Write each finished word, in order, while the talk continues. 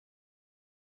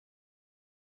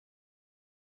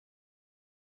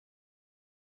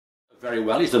Very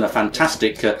well. He's done a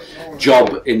fantastic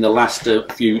job in the last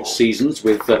few seasons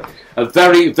with a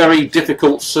very, very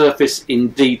difficult surface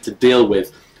indeed to deal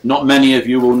with. Not many of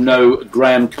you will know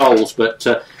Graham Coles, but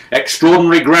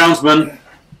extraordinary groundsman.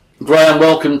 Graham,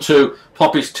 welcome to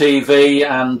Poppies TV,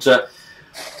 and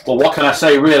well, what can I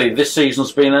say really? This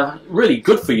season's been really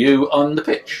good for you on the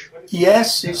pitch.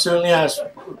 Yes, it certainly has.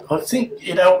 I think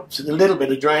it helped a little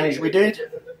bit of drainage we did,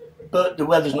 but the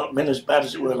weather's not been as bad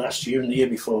as it were last year and the year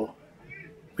before.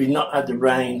 We've not had the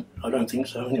rain, I don't think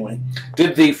so anyway.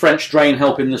 Did the French drain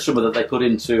help in the summer that they put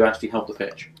in to actually help the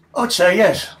pitch? I'd say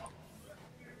yes.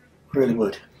 Really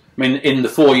would. I mean, in the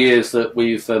 4 years that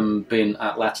we've been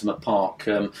at Latimer Park,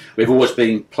 we've always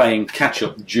been playing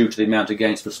catch-up due to the amount of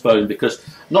games postponed, because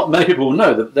not many people will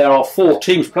know that there are 4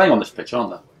 teams playing on this pitch, aren't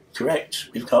there? Correct.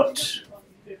 We've got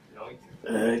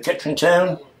Kettering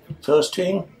Town, first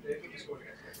team,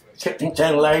 Kettering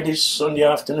Town ladies, Sunday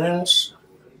afternoons,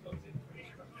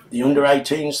 the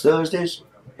under-18s Thursdays,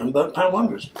 and Burton Town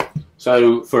Wanderers.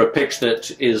 So for a pitch that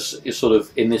is sort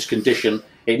of in this condition,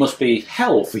 it must be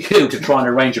hell for you to try and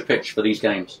arrange a pitch for these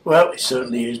games. Well, it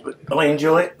certainly is, but I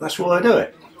enjoy it. That's why I do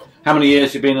it. How many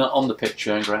years have you been on the pitch,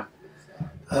 Graham?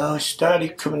 I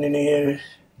started coming in here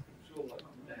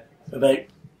about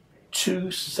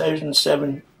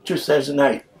 2007,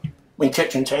 2008, when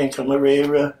Kettering Town came over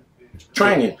here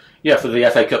training. Yeah, for the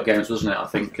FA Cup games, wasn't it, I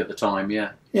think, at the time,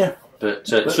 yeah. Yeah. But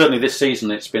certainly this season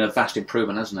it's been a vast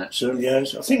improvement, hasn't it? Certainly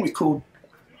has. I think we called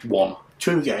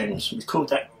 2 games. We called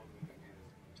that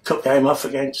cup game off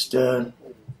against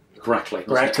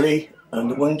Brackley and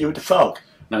the one due with the fog.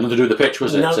 Nothing to do with the pitch,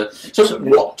 was it? No, so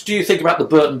what do you think about the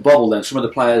Burton Bobble then? Some of the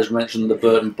players mentioned the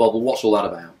Burton Bobble. What's all that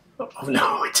about? I've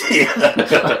no idea.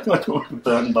 I don't know what the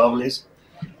Burton Bobble is.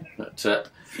 But,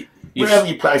 wherever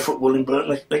you play football in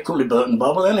Burton, they call it Burton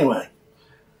Bobble anyway.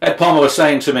 Ed Palmer was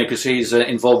saying to me, because he's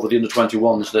involved with the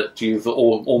under-21s, that you've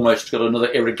almost got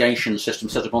another irrigation system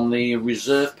set up on the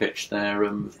reserve pitch there.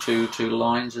 2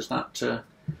 lines, is that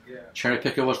cherry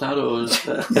picker, was that? Or was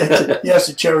yes,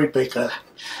 a cherry picker.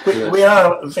 We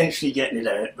are eventually getting it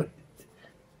out, but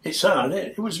it's hard.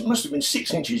 It must have been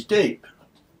 6 inches deep,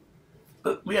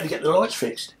 but we had to get the lights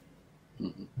fixed.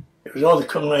 Mm-hmm. It was either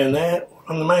come round there or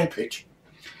on the main pitch.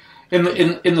 In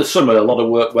the summer, a lot of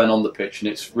work went on the pitch,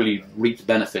 and it's really reaped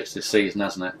benefits this season,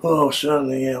 hasn't it? Oh,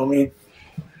 certainly, yeah. I mean,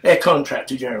 our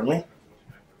contractor, Jeremy,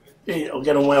 I'll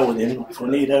get on well with him. If I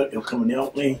need help, he'll come and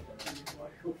help me.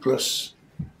 Plus,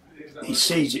 he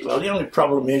sees it well. The only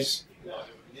problem is,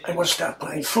 they want to start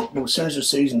playing football as soon as the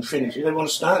season finishes. They want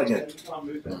to start again.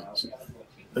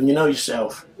 And you know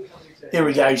yourself,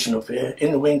 irrigation up here,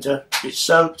 in the winter, it's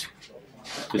soaked.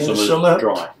 In the summer,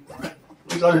 dry.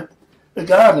 We've got a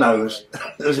garden hose,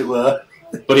 as it were.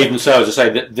 But even so, as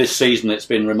I say, this season it's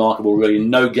been remarkable, really.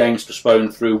 No games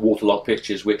postponed through waterlogged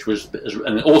pitches, which was,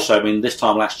 and also, I mean, this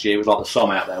time last year it was like the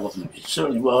Somme out there, wasn't it? It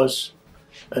certainly was,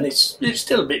 and it's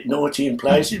still a bit naughty in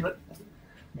places, but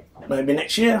maybe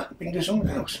next year we can do something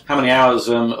else. How many hours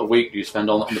a week do you spend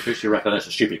on the pitch? You reckon? That's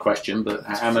a stupid question, but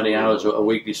how many hours a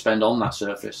week do you spend on that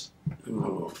surface?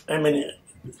 Ooh,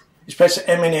 especially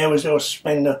how many hours do I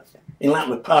spend in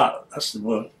Latimer Park? That's the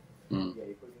one.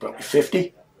 Probably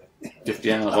 50.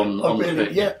 50 hours on the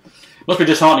pitch. Yeah. Must be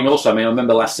disheartening also. I mean, I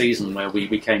remember last season where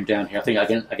we came down here, I think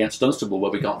against Dunstable,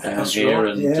 where we got down here,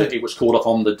 right, and yeah. It was called off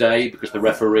on the day because the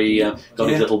referee got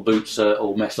his little boots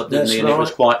all messed up, didn't he? And right. It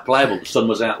was quite playable. The sun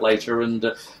was out later, and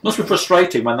it must be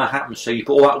frustrating when that happens. So you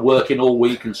put all that work in all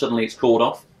week and suddenly it's called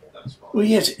off. Well,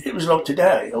 yes, it was like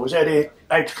today. I was out here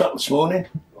 8 o'clock this morning,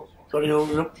 got it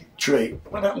all up the tree.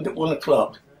 What happened at 1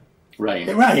 o'clock? Rain.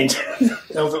 It rained. I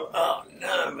thought, oh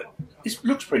no, but it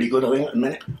looks pretty good, I think, at the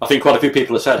minute. I think quite a few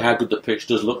people have said how good the pitch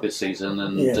does look this season,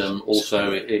 and yes.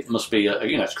 Also it must be,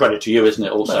 it's credit to you, isn't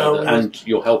it? Also, and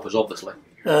your helpers, obviously,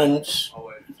 and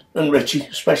Richie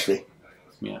especially.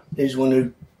 Yeah, he's the one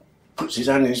who puts his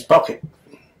hand in his pocket.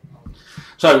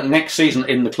 So next season,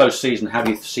 in the close season, how do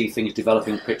you see things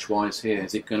developing pitch-wise here?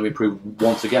 Is it going to improve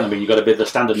once again? I mean, you've got a bit of the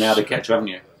standard now to get to, haven't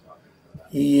you?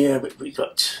 Yeah, but we've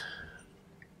got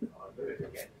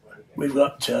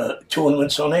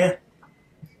tournaments on here.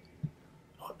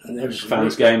 And there's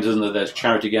fans games, isn't there? There's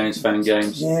charity games, fan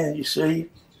games. Yeah, you see.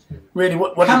 Really,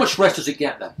 how much rest does it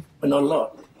get then? Well, not a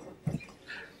lot.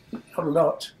 Not a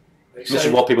lot. This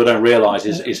is what people don't realise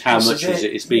is how much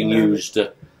is being used.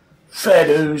 Fair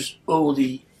dues, all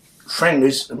the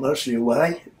friendlies are mostly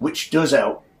away, which does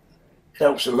help. It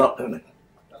helps a lot, doesn't it?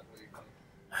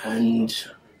 And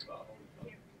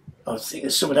I think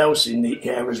there's someone else in the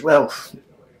air as well.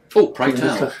 Oh, pray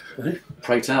tell.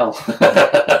 Pray tell.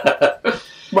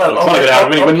 Well,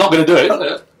 we're not going to do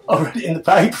it. I read it in the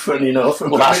paper, funny enough.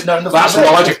 Well, that's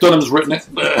right, Jeff Dunham's written it.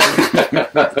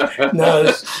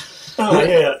 No, oh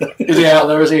yeah. Is he out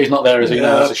there? Is he? He's not there, is he? No,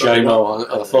 No, that's a shame.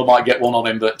 not. I thought I might get one on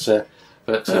him, but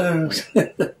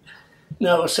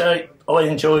no, I say I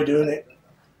enjoy doing it,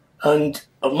 and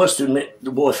I must admit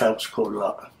the wife helps quite a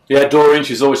lot. yeah, Doreen,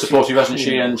 she's always supportive, hasn't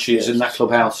she? And she's in that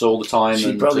clubhouse all the time.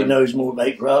 She and, probably knows more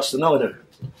about grass than I do.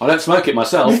 I don't smoke it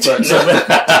myself, but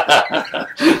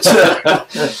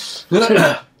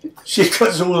she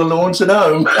cuts all the lawns at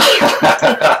home.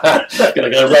 Gonna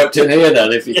go roped in here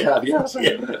then if you can. Yes.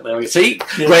 There we see.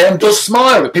 Yeah. Graham does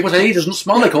smile. If people say he doesn't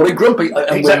smile, they call him grumpy. And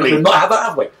Exactly. we've not had that,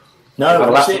 have we?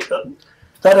 No, that's it.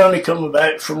 That only come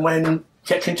about from when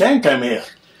Kettering Town came here.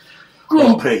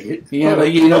 Grumpy. Yeah,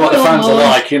 but you know what the fans are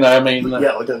like, you know. I mean,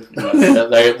 Yeah, I do.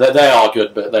 they are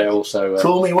good, but they also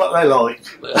Call me what they like.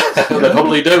 they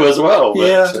probably do as well. But,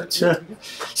 Yeah, but,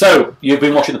 so you've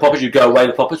been watching the Poppies. You go away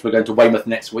the Poppies. We're going to Weymouth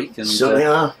next week, and so they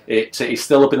are. it is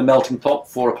still up in the melting pot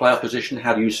for a playoff position.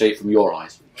 How do you see it from your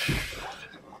eyes?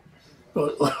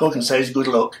 All I can say is good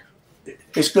luck.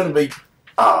 It's going to be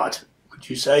hard, would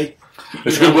you say?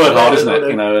 It's a good word, hard, isn't it?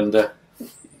 You know, and But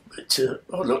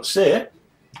I'd like to see it.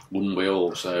 wouldn't we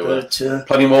all? So But,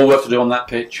 plenty more work to do on that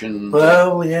pitch, and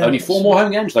well, yeah. only 4 more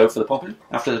home games though for the Poppies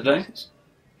after today.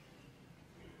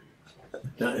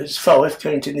 No, it's 5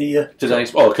 counting the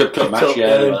Today's cup match,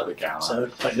 yeah. There we go. So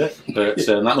like that. But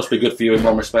that must be good for you in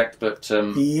one respect. But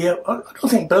Yeah, I don't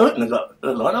think Burton have got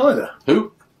a lot either.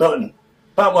 who? Burton,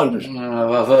 Bart Wonders.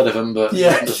 I've heard of him, but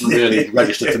Yeah. it doesn't really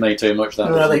register to me too much. That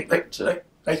Well, doesn't,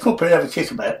 they couldn't probably have a kick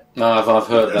about. no, I've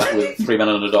heard that with 3 men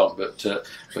and a dog,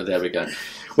 but there we go.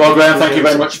 Well, Graham, thank you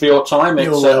very much for your time.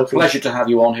 You're It's a welcome. pleasure to have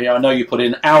you on here. I know you put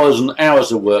in hours and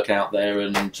hours of work out there,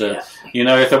 and Yeah. you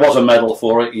know, if there was a medal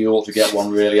for it, you ought to get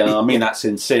one, really. And I mean that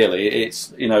sincerely.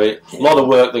 It's a lot of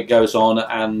work that goes on,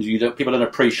 and people don't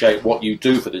appreciate what you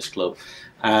do for this club.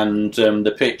 And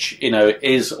the pitch,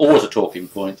 is always a talking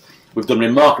point. We've done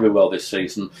remarkably well this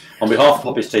season. On behalf of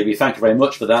Poppies TV, thank you very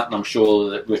much for that, and I'm sure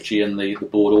that Richie and the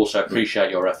board also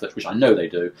appreciate your efforts, which I know they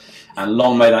do. And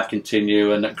long may that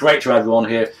continue, and great to have you on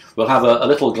here. We'll have a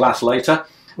little glass later.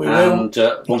 We will. And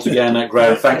once again,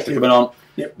 Graham, thanks for coming on.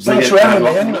 Yep. Thanks for having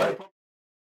me anyway.